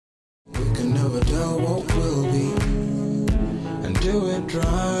tell what will be. And do it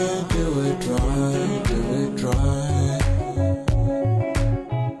dry, do it dry, do it dry.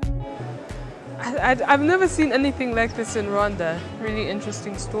 I've never seen anything like this in Rwanda. Really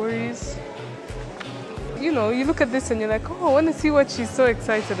interesting stories. You know, you look at this and you're like, oh, I want to see what she's so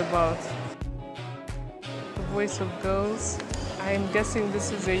excited about. The voice of girls. I'm guessing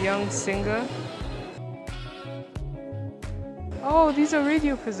this is a young singer. Oh, these are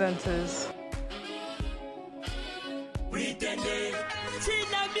radio presenters.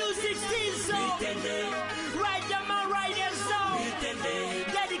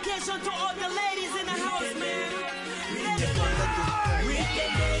 Dedication to all the ladies in the house, man.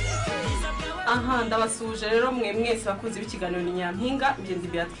 Aha, ndabasuje rero mwe mwese bakunze b'ikiganiro ni Nyampinga, ngenzi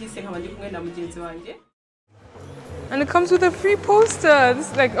Beatrice nkaba ndi kumwe na mugenzi wanjye. And it comes with a free poster.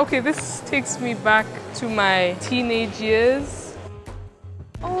 This is like, okay, this takes me back to my teenage years.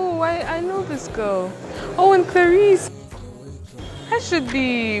 Oh, I know this girl. Oh, and Clarice. I should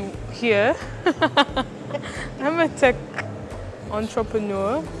be here. I'm a tech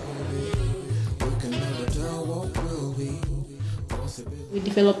entrepreneur. We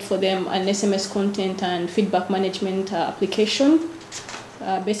developed for them an SMS content and feedback management application.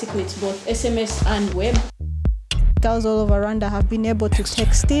 Basically, it's both SMS and web. Girls all over Rwanda have been able to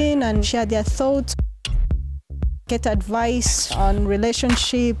text in and share their thoughts, get advice on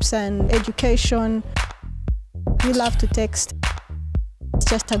relationships and education. We love to text. It's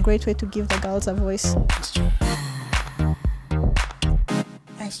just a great way to give the girls a voice.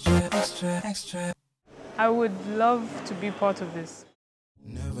 Extra, extra, extra. I would love to be part of this.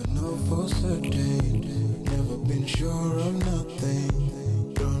 Never know for certain, never been sure of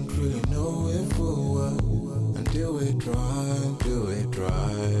nothing. Don't really know if we'll work until we try, do it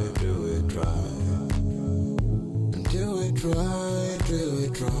try, do it try. Until we try, do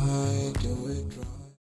it try.